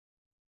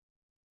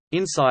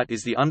Insight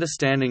is the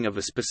understanding of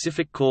a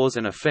specific cause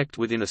and effect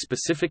within a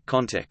specific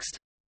context.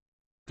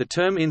 The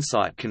term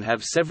insight can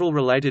have several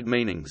related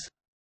meanings.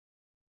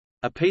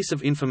 A piece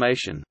of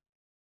information.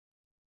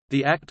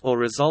 The act or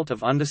result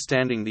of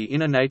understanding the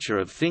inner nature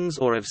of things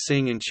or of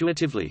seeing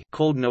intuitively,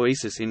 called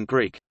noesis in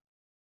Greek.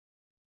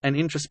 An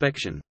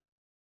introspection.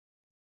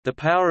 The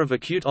power of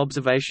acute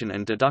observation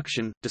and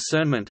deduction,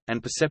 discernment,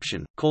 and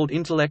perception, called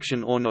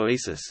intellection or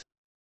noesis.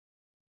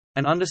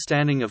 An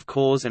understanding of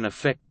cause and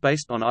effect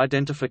based on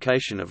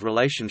identification of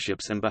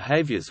relationships and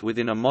behaviors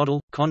within a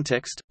model,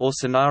 context, or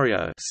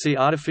scenario, see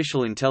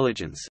artificial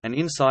intelligence. An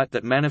insight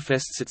that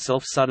manifests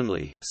itself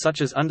suddenly,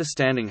 such as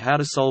understanding how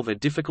to solve a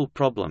difficult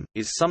problem,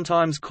 is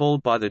sometimes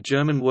called by the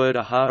German word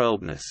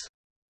Aha-Erlebnis.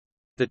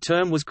 The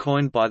term was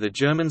coined by the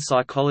German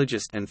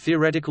psychologist and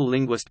theoretical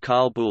linguist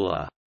Karl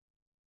Buhler.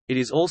 It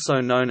is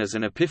also known as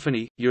an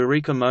epiphany,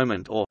 eureka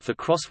moment, or for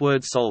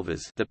crossword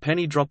solvers, the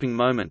penny-dropping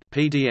moment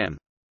 (PDM).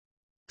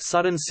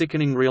 Sudden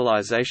sickening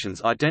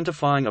realizations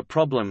identifying a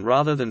problem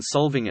rather than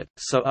solving it,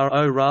 so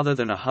RO rather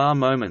than aha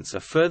moments are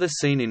further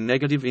seen in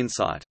negative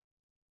insight.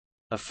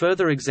 A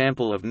further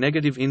example of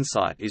negative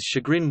insight is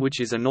chagrin, which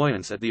is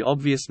annoyance at the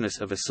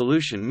obviousness of a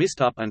solution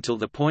missed up until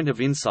the point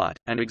of insight,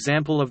 an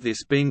example of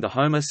this being the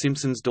Homer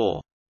Simpson's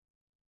door.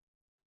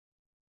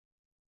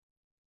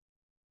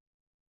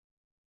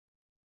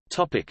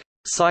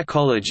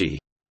 Psychology.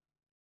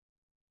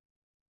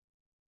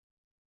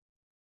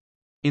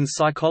 In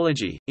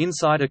psychology,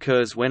 insight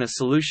occurs when a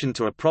solution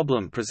to a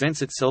problem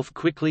presents itself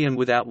quickly and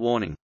without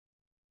warning.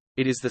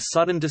 It is the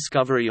sudden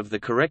discovery of the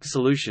correct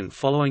solution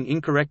following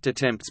incorrect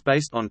attempts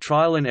based on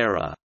trial and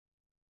error.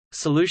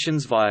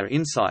 Solutions via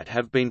insight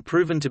have been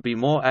proven to be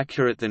more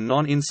accurate than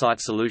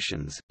non-insight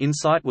solutions.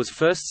 Insight was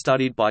first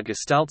studied by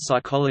Gestalt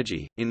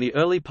psychology in the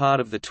early part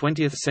of the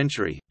 20th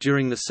century,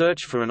 during the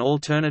search for an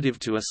alternative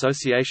to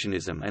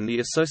associationism and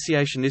the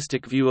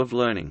associationistic view of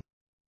learning.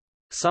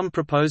 Some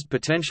proposed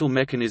potential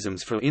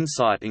mechanisms for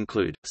insight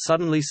include,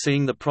 suddenly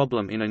seeing the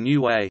problem in a new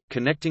way,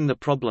 connecting the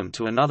problem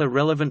to another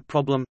relevant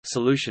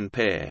problem-solution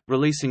pair,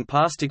 releasing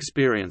past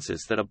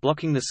experiences that are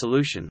blocking the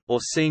solution,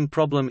 or seeing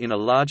problem in a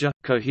larger,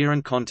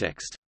 coherent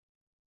context.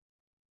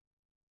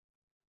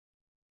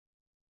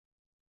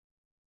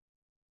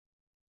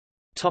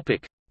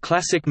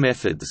 Classic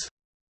methods.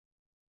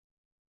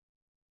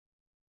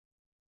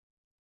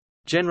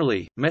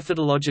 Generally,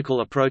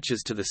 methodological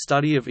approaches to the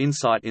study of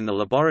insight in the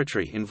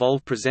laboratory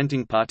involve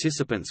presenting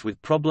participants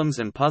with problems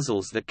and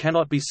puzzles that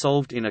cannot be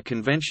solved in a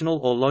conventional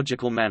or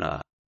logical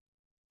manner.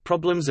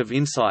 Problems of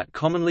insight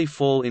commonly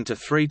fall into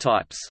three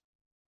types.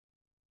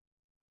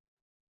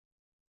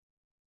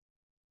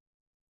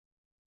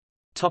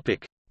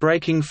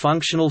 Breaking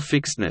functional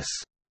fixedness.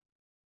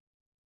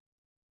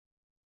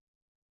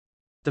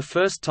 The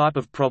first type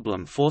of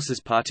problem forces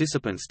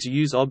participants to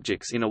use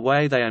objects in a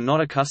way they are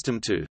not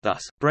accustomed to,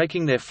 thus,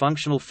 breaking their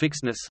functional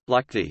fixedness,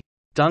 like the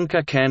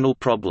Dunker candle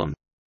problem.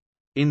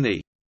 In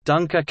the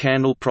Dunker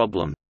candle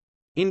problem,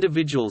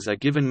 individuals are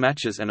given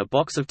matches and a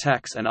box of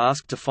tacks and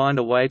asked to find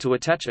a way to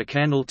attach a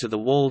candle to the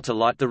wall to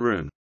light the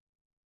room.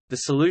 The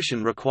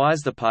solution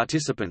requires the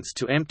participants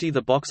to empty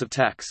the box of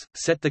tacks,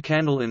 set the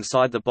candle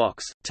inside the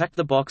box, tack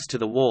the box to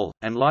the wall,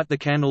 and light the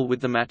candle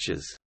with the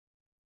matches.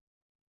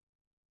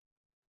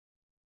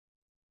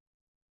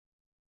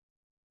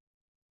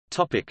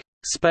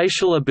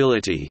 Spatial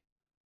ability.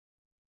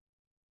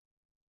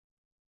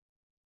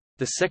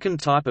 The second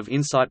type of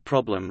insight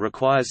problem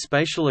requires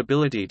spatial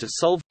ability to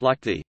solve,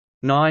 like the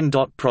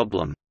 9-dot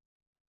problem.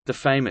 The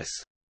famous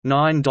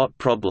 9-dot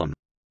problem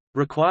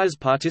requires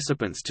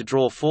participants to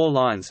draw 4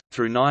 lines,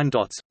 through 9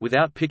 dots,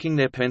 without picking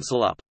their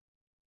pencil up.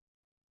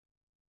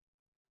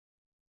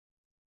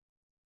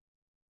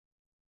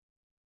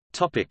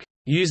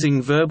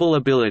 Using verbal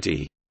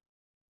ability.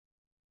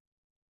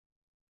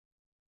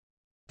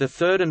 The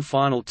third and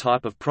final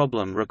type of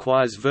problem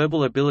requires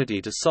verbal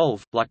ability to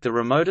solve, like the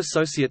Remote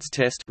Associates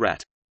Test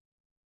 (RAT).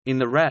 In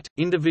the RAT,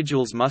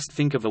 individuals must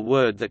think of a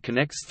word that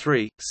connects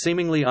 3,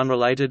 seemingly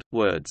unrelated,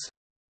 words.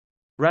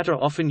 RAT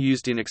are often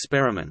used in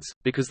experiments,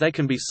 because they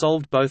can be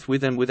solved both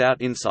with and without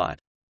insight.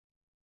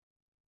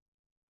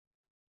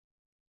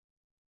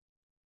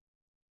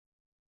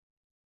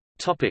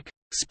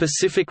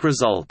 Specific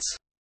results.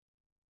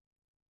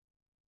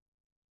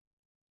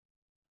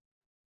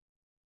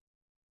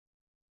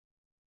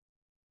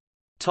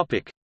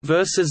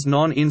 Versus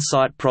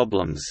non-insight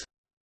problems.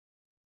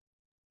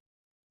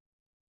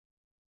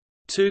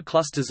 2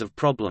 clusters of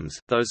problems,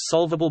 those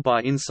solvable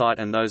by insight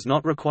and those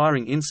not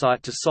requiring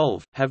insight to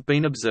solve, have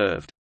been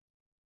observed.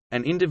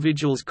 An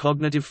individual's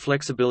cognitive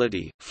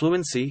flexibility,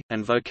 fluency,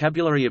 and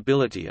vocabulary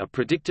ability are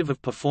predictive of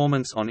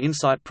performance on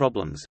insight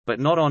problems, but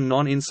not on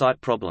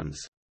non-insight problems.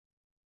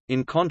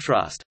 In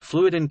contrast,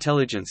 fluid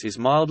intelligence is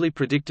mildly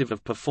predictive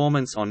of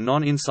performance on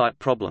non-insight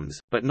problems,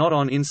 but not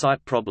on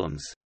insight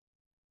problems.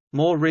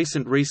 More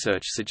recent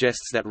research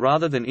suggests that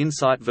rather than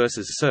insight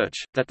versus search,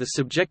 that the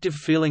subjective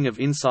feeling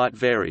of insight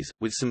varies,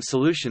 with some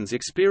solutions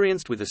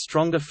experienced with a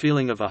stronger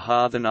feeling of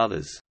aha than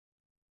others.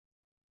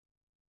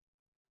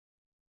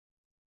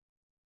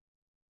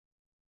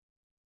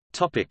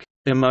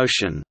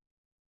 Emotion.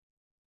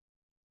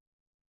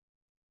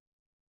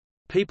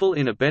 People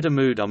in a better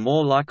mood are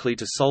more likely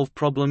to solve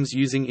problems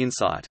using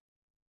insight.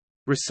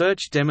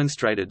 Research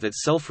demonstrated that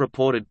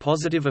self-reported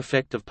positive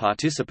effect of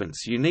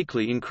participants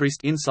uniquely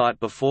increased insight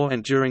before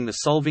and during the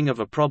solving of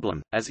a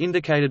problem, as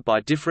indicated by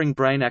differing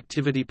brain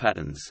activity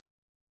patterns.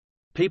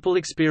 People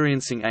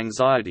experiencing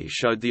anxiety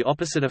showed the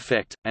opposite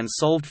effect, and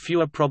solved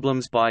fewer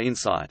problems by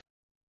insight.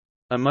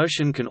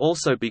 Emotion can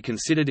also be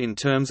considered in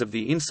terms of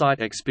the insight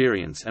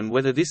experience and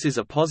whether this is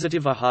a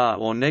positive aha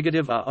or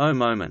negative ah-oh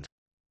moment.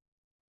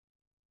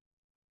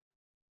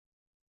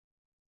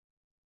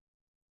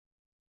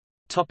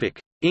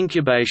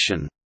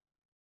 Incubation.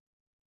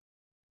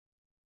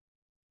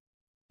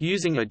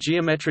 Using a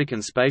geometric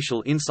and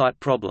spatial insight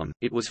problem,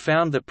 it was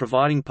found that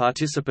providing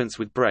participants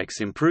with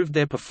breaks improved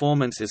their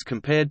performance as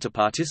compared to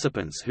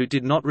participants who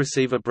did not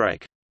receive a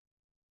break.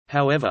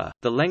 However,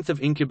 the length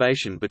of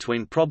incubation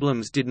between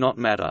problems did not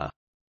matter.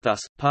 Thus,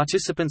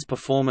 participants'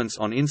 performance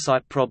on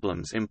insight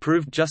problems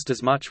improved just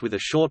as much with a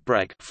short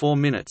break 4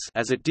 minutes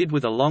as it did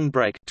with a long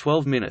break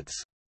 12 minutes.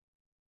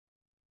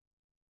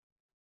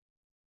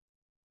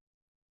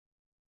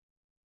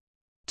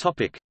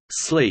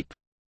 Sleep.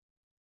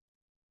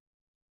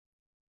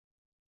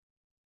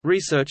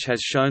 Research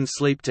has shown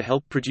sleep to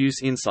help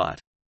produce insight.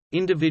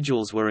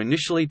 Individuals were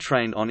initially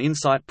trained on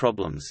insight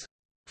problems.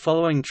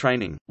 Following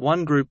training,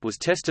 one group was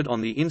tested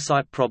on the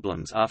insight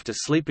problems after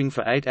sleeping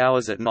for 8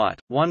 hours at night,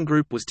 one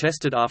group was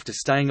tested after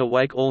staying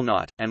awake all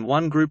night, and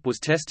one group was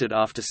tested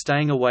after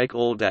staying awake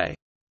all day.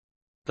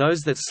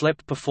 Those that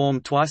slept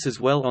performed twice as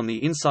well on the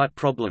insight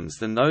problems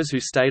than those who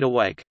stayed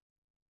awake.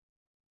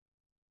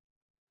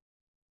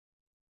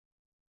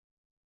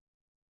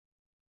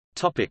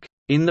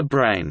 In the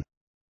brain.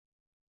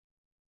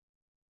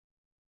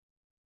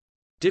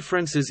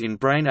 Differences in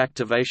brain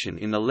activation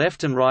in the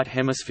left and right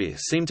hemisphere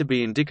seem to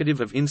be indicative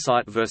of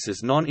insight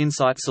versus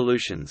non-insight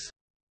solutions.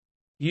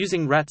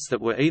 Using rats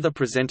that were either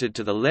presented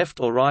to the left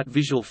or right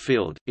visual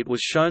field, it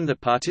was shown that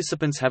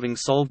participants having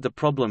solved the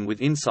problem with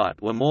insight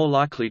were more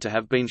likely to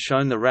have been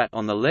shown the rat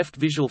on the left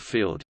visual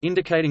field,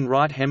 indicating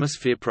right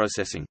hemisphere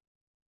processing.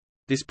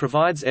 This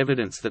provides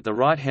evidence that the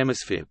right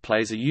hemisphere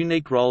plays a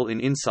unique role in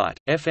insight.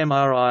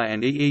 fMRI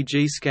and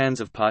EEG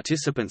scans of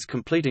participants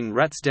completing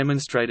rats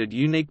demonstrated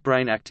unique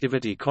brain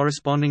activity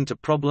corresponding to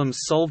problems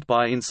solved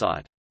by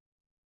insight.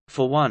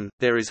 For one,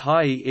 there is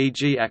high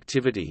EEG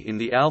activity in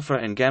the alpha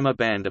and gamma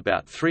band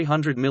about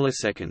 300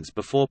 milliseconds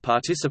before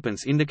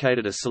participants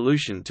indicated a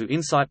solution to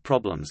insight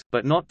problems,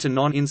 but not to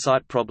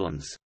non-insight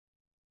problems.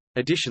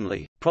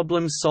 Additionally,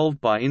 problems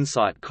solved by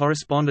insight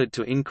corresponded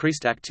to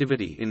increased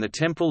activity in the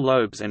temporal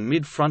lobes and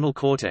mid-frontal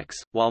cortex,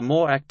 while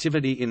more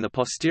activity in the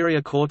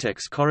posterior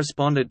cortex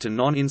corresponded to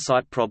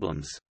non-insight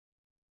problems.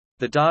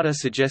 The data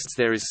suggests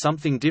there is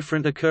something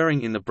different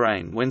occurring in the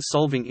brain when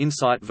solving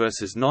insight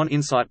versus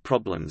non-insight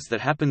problems that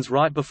happens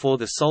right before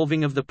the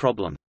solving of the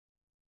problem.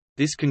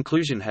 This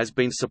conclusion has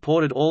been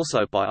supported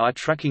also by eye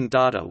tracking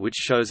data which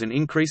shows an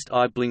increased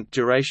eye blink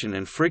duration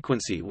and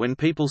frequency when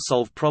people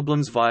solve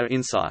problems via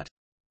insight.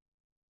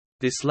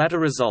 This latter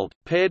result,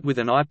 paired with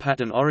an eye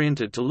pattern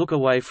oriented to look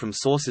away from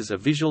sources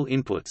of visual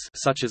inputs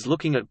such as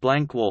looking at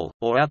blank wall,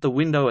 or out the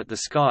window at the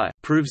sky,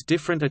 proves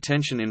different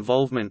attention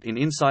involvement in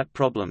insight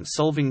problem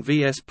solving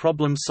vs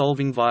problem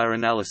solving via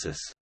analysis.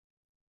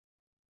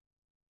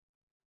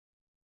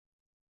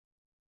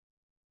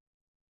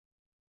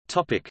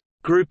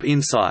 Group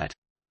insight.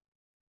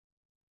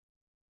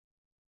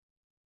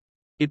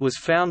 It was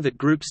found that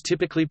groups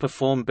typically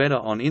perform better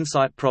on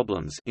insight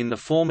problems in the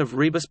form of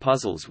rebus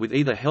puzzles with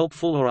either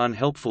helpful or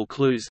unhelpful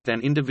clues than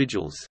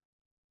individuals.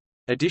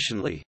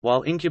 Additionally,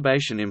 while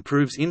incubation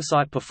improves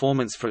insight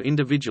performance for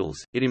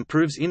individuals, it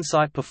improves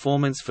insight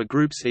performance for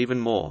groups even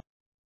more.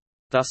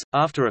 Thus,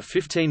 after a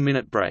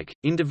 15-minute break,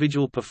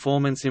 individual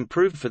performance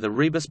improved for the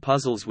rebus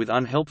puzzles with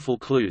unhelpful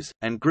clues,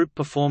 and group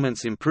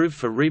performance improved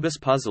for rebus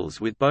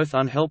puzzles with both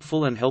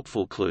unhelpful and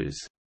helpful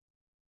clues.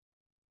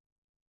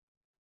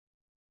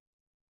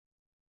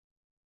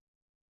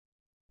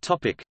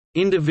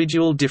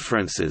 Individual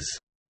differences.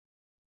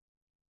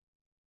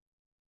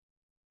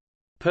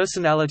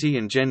 Personality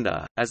and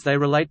gender, as they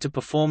relate to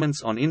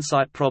performance on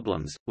insight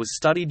problems, was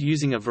studied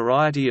using a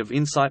variety of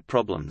insight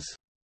problems.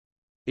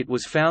 It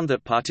was found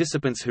that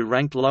participants who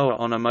ranked lower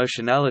on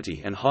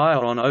emotionality and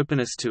higher on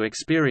openness to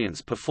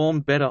experience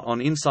performed better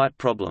on insight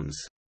problems.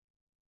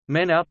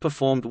 Men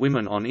outperformed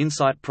women on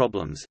insight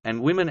problems,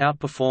 and women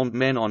outperformed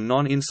men on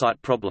non-insight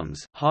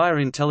problems. Higher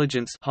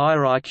intelligence,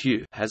 higher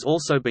IQ, has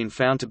also been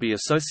found to be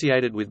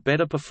associated with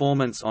better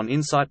performance on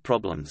insight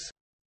problems.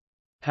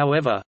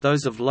 However,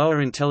 those of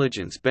lower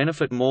intelligence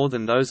benefit more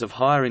than those of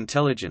higher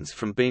intelligence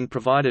from being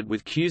provided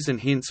with cues and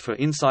hints for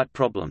insight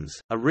problems.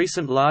 A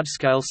recent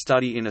large-scale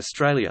study in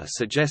Australia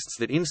suggests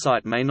that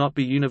insight may not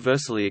be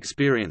universally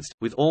experienced,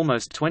 with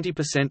almost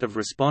 20% of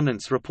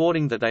respondents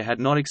reporting that they had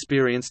not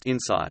experienced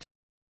insight.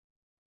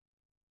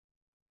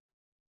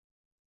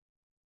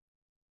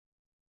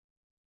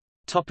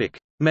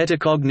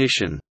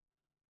 Metacognition.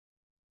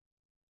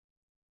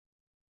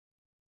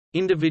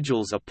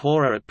 Individuals are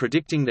poorer at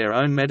predicting their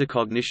own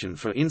metacognition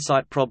for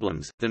insight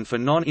problems, than for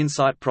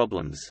non-insight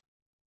problems.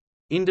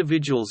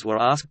 Individuals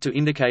were asked to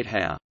indicate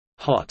how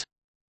hot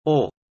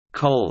or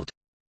cold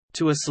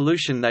to a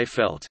solution they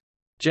felt.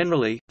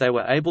 Generally, they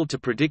were able to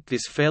predict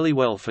this fairly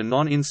well for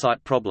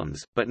non-insight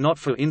problems, but not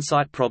for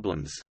insight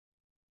problems.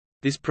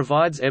 This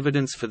provides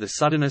evidence for the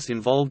suddenness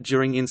involved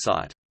during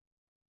insight.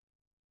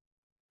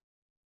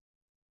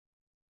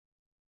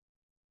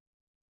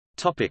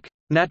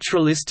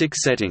 Naturalistic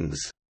settings.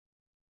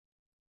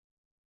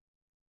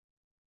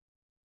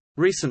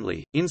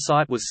 Recently,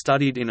 insight was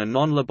studied in a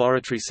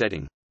non-laboratory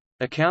setting.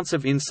 Accounts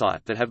of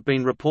insight that have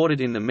been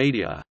reported in the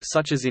media,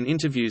 such as in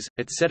interviews,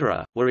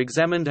 etc., were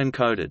examined and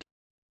coded.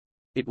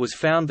 It was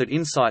found that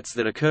insights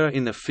that occur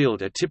in the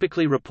field are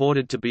typically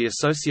reported to be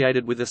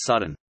associated with a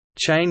sudden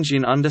change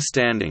in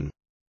understanding,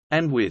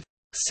 and with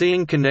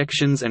seeing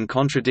connections and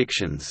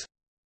contradictions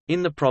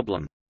in the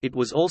problem. It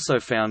was also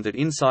found that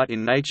insight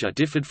in nature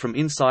differed from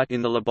insight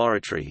in the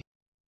laboratory.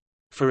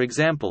 For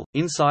example,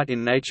 insight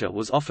in nature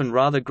was often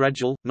rather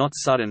gradual, not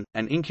sudden,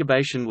 and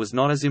incubation was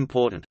not as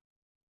important.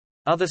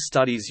 Other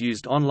studies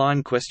used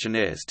online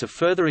questionnaires to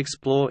further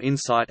explore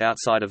insight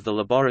outside of the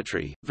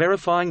laboratory,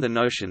 verifying the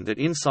notion that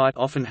insight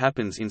often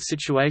happens in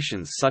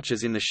situations such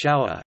as in the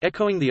shower,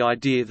 echoing the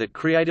idea that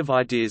creative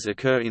ideas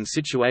occur in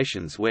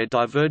situations where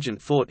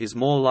divergent thought is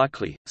more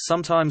likely,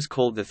 sometimes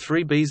called the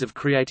 3 Bs of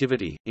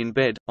creativity: in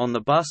bed, on the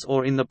bus,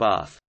 or in the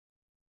bath.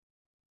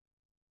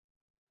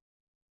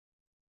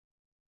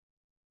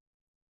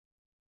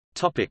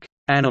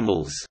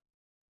 Animals.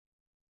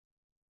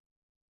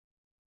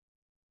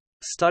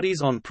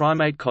 Studies on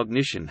primate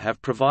cognition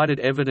have provided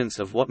evidence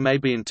of what may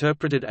be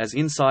interpreted as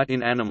insight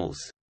in animals.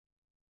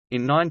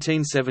 In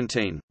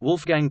 1917,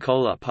 Wolfgang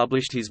Kohler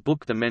published his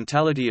book The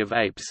Mentality of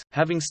Apes,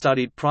 having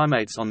studied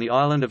primates on the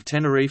island of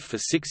Tenerife for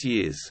 6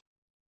 years.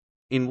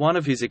 In one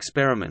of his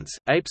experiments,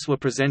 apes were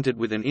presented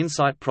with an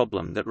insight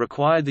problem that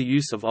required the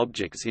use of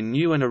objects in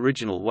new and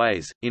original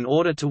ways, in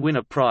order to win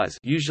a prize,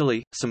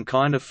 usually, some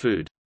kind of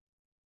food.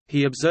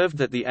 He observed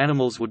that the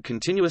animals would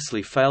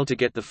continuously fail to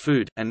get the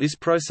food, and this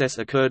process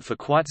occurred for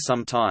quite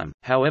some time.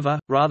 However,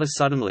 rather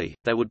suddenly,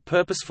 they would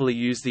purposefully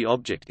use the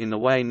object in the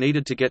way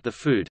needed to get the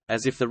food,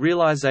 as if the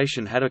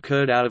realization had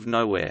occurred out of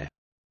nowhere.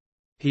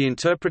 He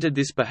interpreted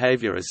this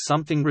behavior as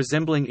something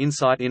resembling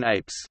insight in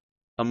apes.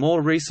 A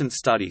more recent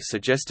study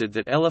suggested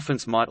that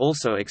elephants might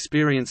also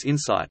experience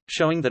insight,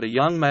 showing that a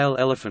young male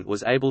elephant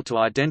was able to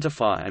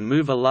identify and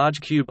move a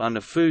large cube under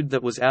food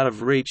that was out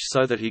of reach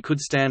so that he could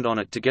stand on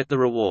it to get the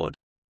reward.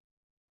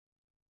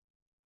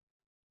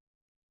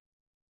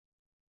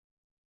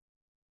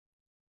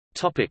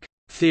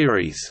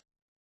 Theories.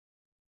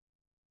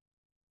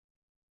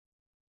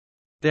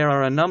 There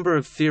are a number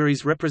of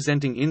theories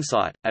representing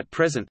insight. At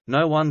present,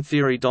 no one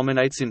theory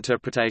dominates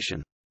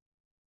interpretation.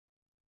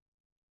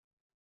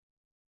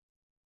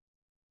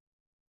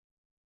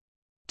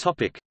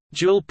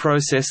 Dual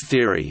process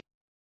theory.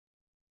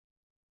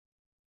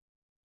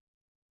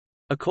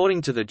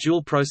 According to the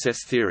dual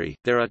process theory,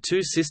 there are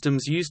 2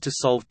 systems used to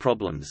solve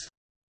problems.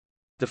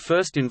 The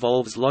first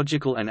involves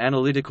logical and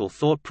analytical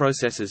thought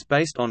processes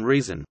based on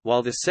reason,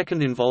 while the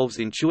second involves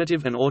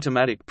intuitive and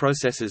automatic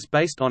processes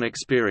based on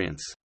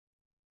experience.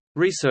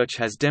 Research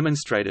has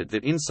demonstrated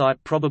that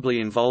insight probably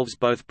involves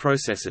both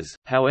processes,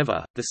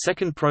 however, the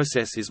second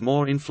process is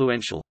more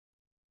influential.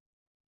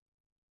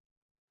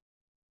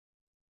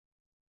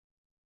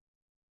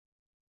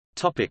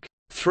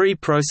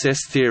 Three-process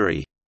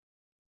theory.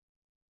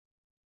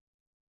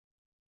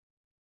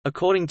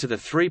 According to the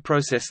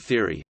three-process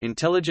theory,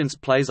 intelligence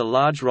plays a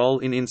large role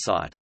in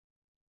insight.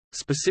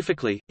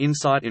 Specifically,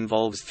 insight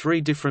involves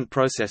 3 different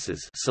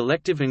processes: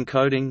 selective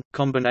encoding,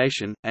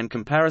 combination, and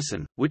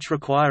comparison, which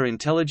require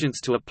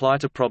intelligence to apply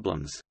to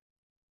problems.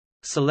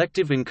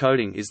 Selective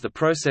encoding is the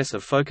process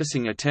of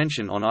focusing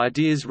attention on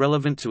ideas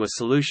relevant to a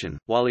solution,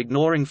 while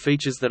ignoring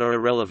features that are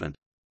irrelevant.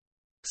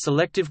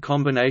 Selective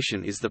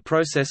combination is the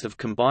process of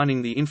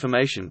combining the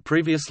information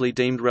previously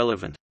deemed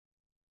relevant.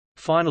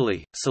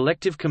 Finally,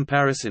 selective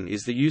comparison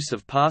is the use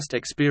of past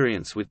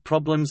experience with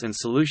problems and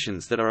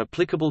solutions that are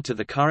applicable to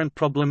the current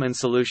problem and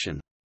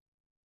solution.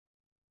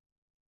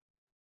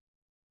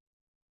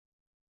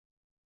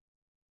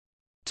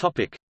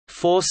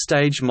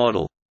 Four-stage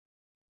model.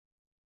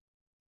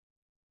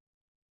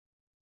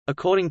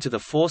 According to the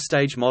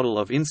four-stage model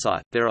of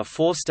insight, there are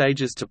 4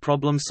 stages to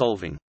problem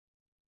solving.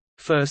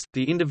 First,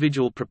 the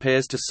individual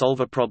prepares to solve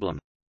a problem.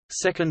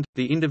 Second,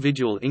 the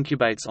individual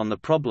incubates on the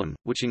problem,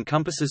 which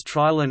encompasses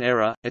trial and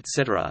error,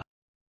 etc.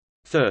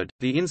 Third,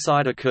 the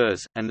insight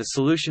occurs, and the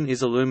solution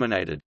is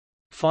illuminated.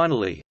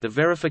 Finally, the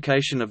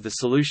verification of the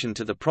solution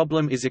to the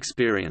problem is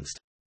experienced.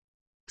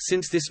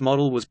 Since this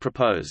model was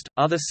proposed,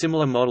 other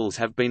similar models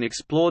have been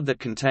explored that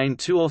contain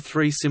 2 or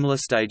 3 similar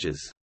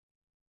stages.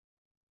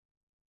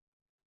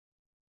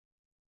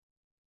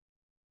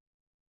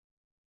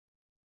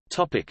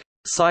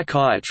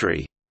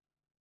 Psychiatry.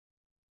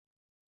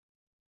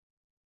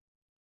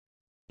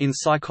 In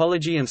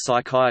psychology and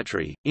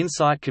psychiatry,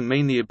 insight can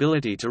mean the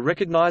ability to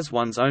recognize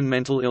one's own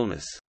mental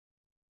illness.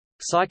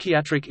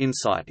 Psychiatric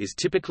insight is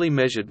typically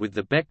measured with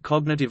the Beck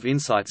Cognitive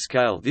Insight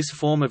Scale. This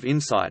form of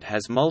insight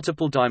has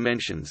multiple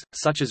dimensions,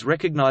 such as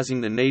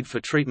recognizing the need for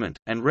treatment,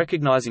 and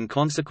recognizing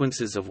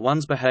consequences of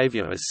one's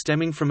behavior as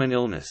stemming from an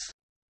illness.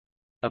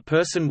 A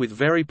person with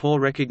very poor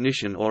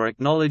recognition or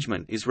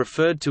acknowledgement is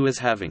referred to as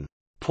having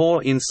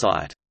poor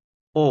insight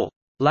or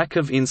lack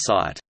of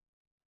insight.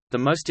 The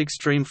most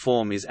extreme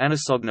form is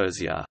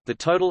anosognosia, the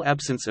total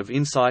absence of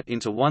insight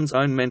into one's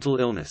own mental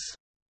illness.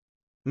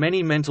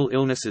 Many mental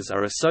illnesses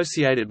are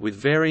associated with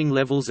varying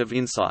levels of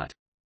insight.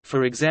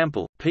 For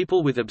example,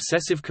 people with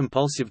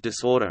obsessive-compulsive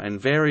disorder and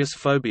various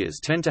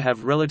phobias tend to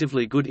have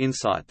relatively good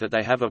insight that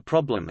they have a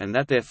problem and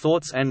that their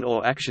thoughts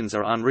and/or actions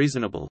are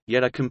unreasonable,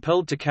 yet are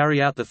compelled to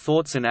carry out the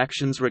thoughts and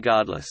actions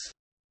regardless.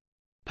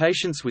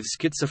 Patients with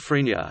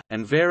schizophrenia,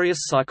 and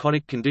various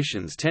psychotic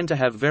conditions tend to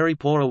have very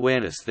poor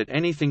awareness that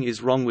anything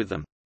is wrong with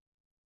them.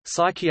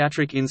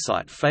 Psychiatric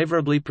insight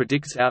favorably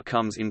predicts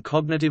outcomes in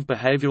cognitive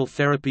behavioral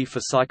therapy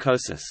for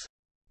psychosis.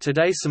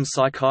 Today some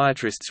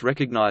psychiatrists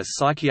recognize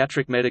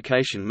psychiatric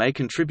medication may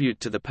contribute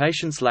to the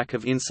patient's lack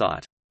of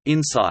insight.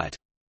 Insight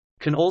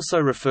can also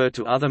refer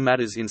to other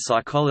matters in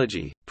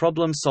psychology.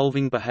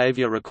 Problem-solving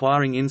behavior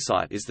requiring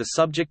insight is the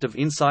subject of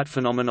insight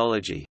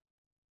phenomenology.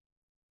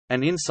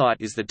 An insight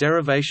is the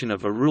derivation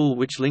of a rule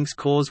which links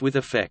cause with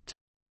effect.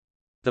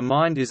 The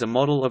mind is a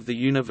model of the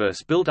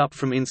universe built up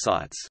from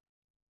insights.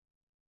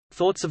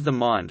 Thoughts of the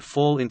mind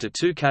fall into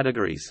two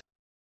categories: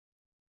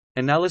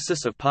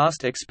 analysis of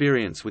past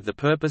experience with the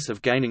purpose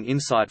of gaining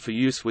insight for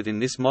use within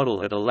this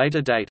model at a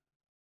later date,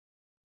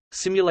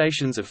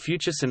 simulations of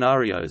future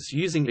scenarios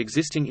using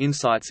existing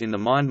insights in the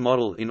mind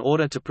model in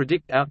order to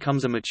predict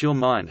outcomes. A mature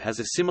mind has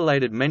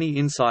assimilated many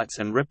insights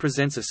and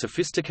represents a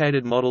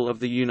sophisticated model of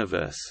the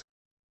universe.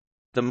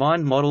 The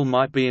mind model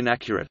might be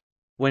inaccurate.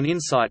 When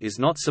insight is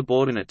not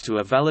subordinate to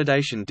a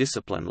validation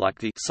discipline like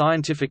the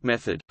scientific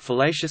method,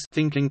 fallacious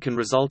thinking can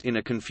result in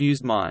a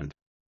confused mind.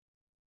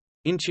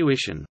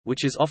 Intuition,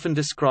 which is often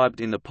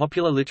described in the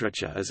popular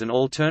literature as an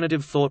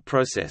alternative thought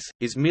process,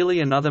 is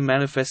merely another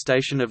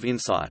manifestation of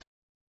insight.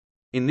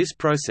 In this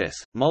process,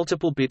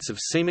 multiple bits of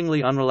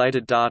seemingly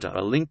unrelated data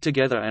are linked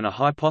together and a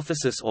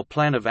hypothesis or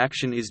plan of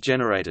action is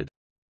generated.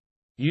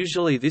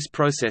 Usually this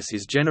process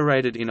is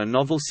generated in a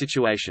novel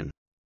situation.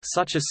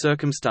 Such a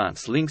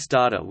circumstance links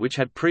data which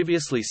had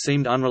previously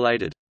seemed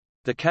unrelated.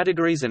 The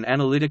categories and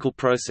analytical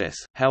process,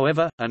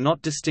 however, are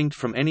not distinct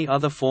from any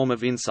other form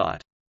of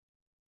insight.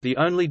 The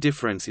only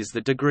difference is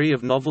the degree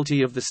of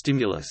novelty of the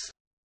stimulus.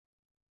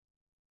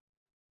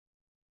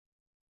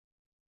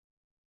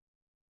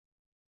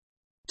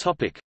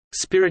 Topic: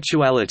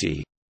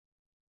 Spirituality.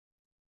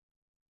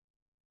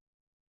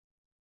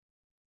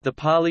 The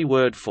Pali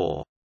word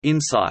for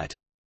insight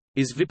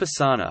is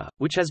vipassana,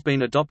 which has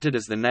been adopted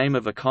as the name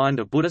of a kind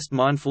of Buddhist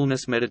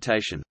mindfulness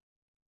meditation.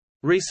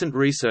 Recent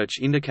research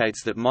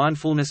indicates that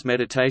mindfulness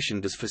meditation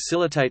does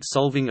facilitate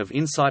solving of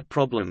insight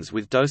problems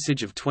with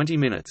dosage of 20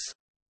 minutes.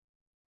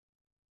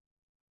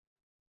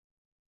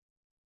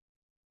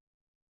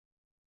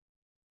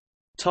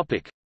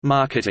 Topic: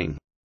 Marketing.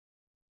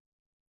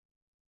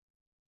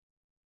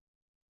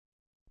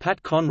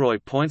 Pat Conroy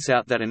points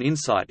out that an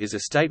insight is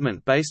a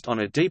statement based on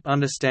a deep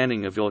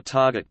understanding of your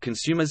target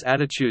consumer's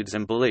attitudes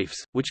and beliefs,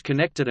 which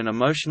connect at an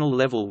emotional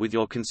level with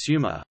your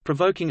consumer,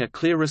 provoking a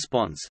clear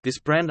response: "This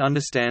brand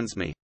understands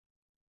me.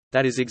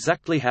 That is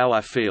exactly how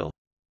I feel."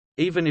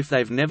 Even if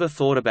they've never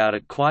thought about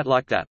it quite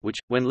like that, which,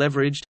 when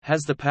leveraged,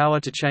 has the power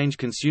to change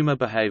consumer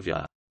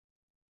behavior.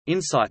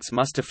 Insights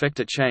must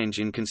affect a change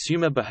in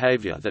consumer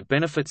behavior that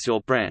benefits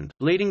your brand,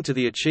 leading to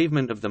the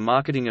achievement of the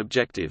marketing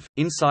objective.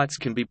 Insights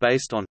can be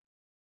based on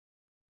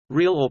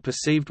real or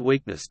perceived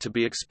weakness to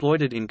be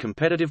exploited in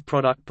competitive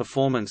product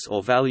performance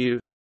or value,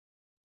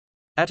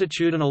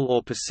 attitudinal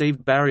or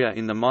perceived barrier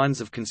in the minds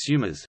of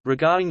consumers,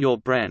 regarding your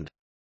brand,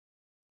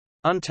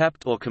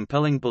 untapped or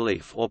compelling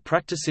belief or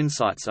practice.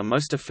 Insights are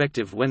most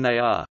effective when they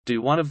are,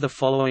 do one of the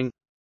following: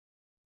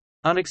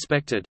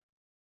 unexpected,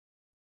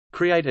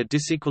 create a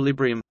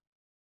disequilibrium,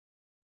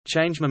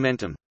 change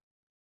momentum,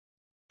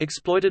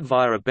 exploited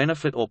via a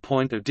benefit or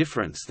point of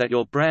difference that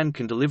your brand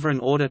can deliver in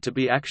order to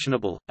be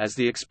actionable, as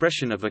the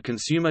expression of a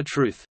consumer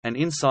truth. An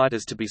insight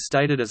is to be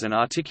stated as an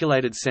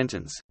articulated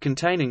sentence,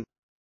 containing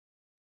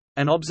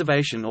an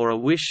observation or a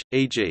wish,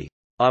 e.g.,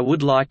 "I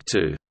would like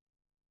to."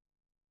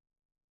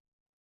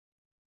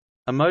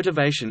 A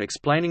motivation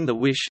explaining the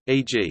wish,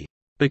 e.g.,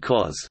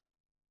 "because."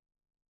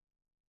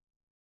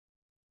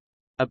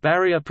 A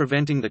barrier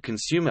preventing the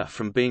consumer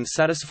from being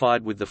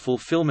satisfied with the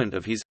fulfillment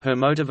of his/her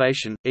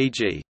motivation,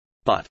 e.g.,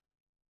 "but."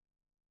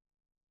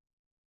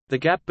 The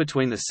gap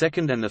between the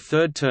second and the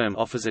third term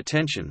offers a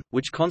tension,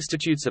 which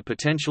constitutes a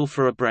potential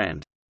for a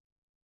brand.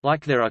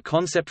 Like there are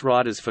concept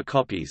writers for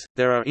copies,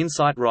 there are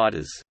insight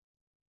writers.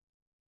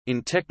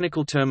 In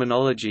technical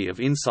terminology of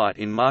insight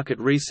in market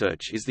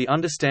research is the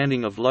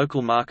understanding of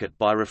local market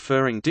by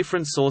referring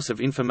different source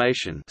of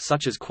information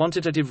such as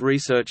quantitative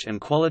research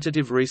and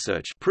qualitative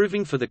research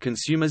proving for the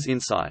consumer's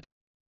insight.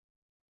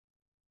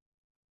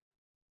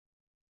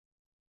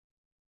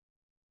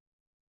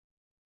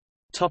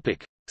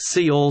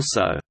 See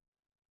also: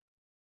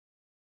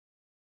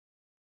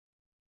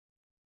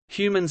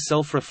 human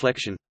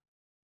self-reflection,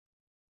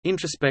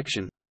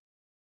 introspection,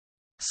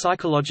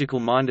 psychological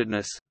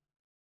mindedness,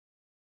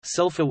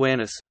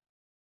 self-awareness.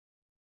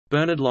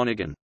 Bernard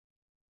Lonergan